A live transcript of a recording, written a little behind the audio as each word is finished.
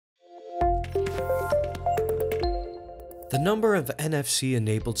The number of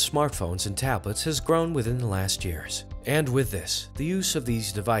NFC-enabled smartphones and tablets has grown within the last years, and with this, the use of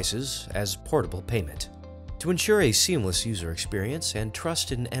these devices as portable payment. To ensure a seamless user experience and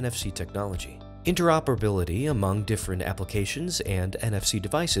trust in NFC technology, interoperability among different applications and NFC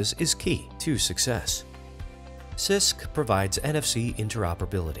devices is key to success. CISC provides NFC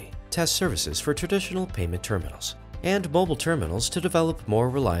interoperability test services for traditional payment terminals and mobile terminals to develop more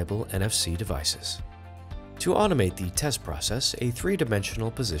reliable NFC devices. To automate the test process, a three-dimensional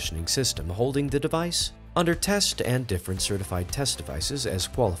positioning system holding the device under test and different certified test devices as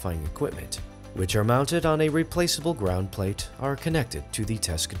qualifying equipment, which are mounted on a replaceable ground plate, are connected to the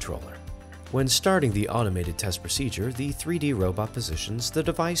test controller. When starting the automated test procedure, the 3D robot positions the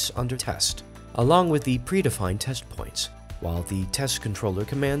device under test, along with the predefined test points, while the test controller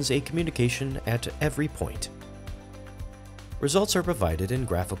commands a communication at every point. Results are provided in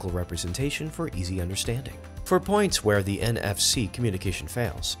graphical representation for easy understanding. For points where the NFC communication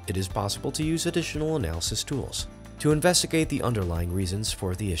fails, it is possible to use additional analysis tools to investigate the underlying reasons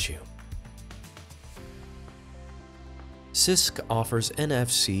for the issue. CISC offers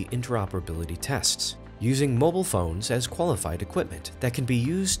NFC interoperability tests, using mobile phones as qualified equipment that can be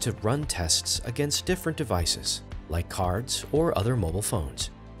used to run tests against different devices, like cards or other mobile phones.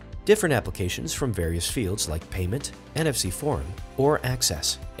 Different applications from various fields like payment, NFC forum, or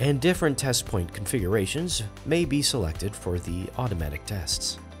access, and different test point configurations may be selected for the automatic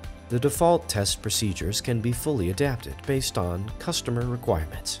tests. The default test procedures can be fully adapted based on customer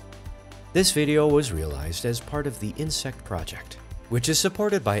requirements. This video was realized as part of the Insect project, which is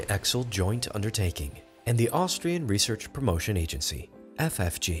supported by Excel Joint Undertaking and the Austrian Research Promotion Agency,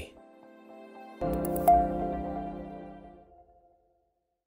 FFG.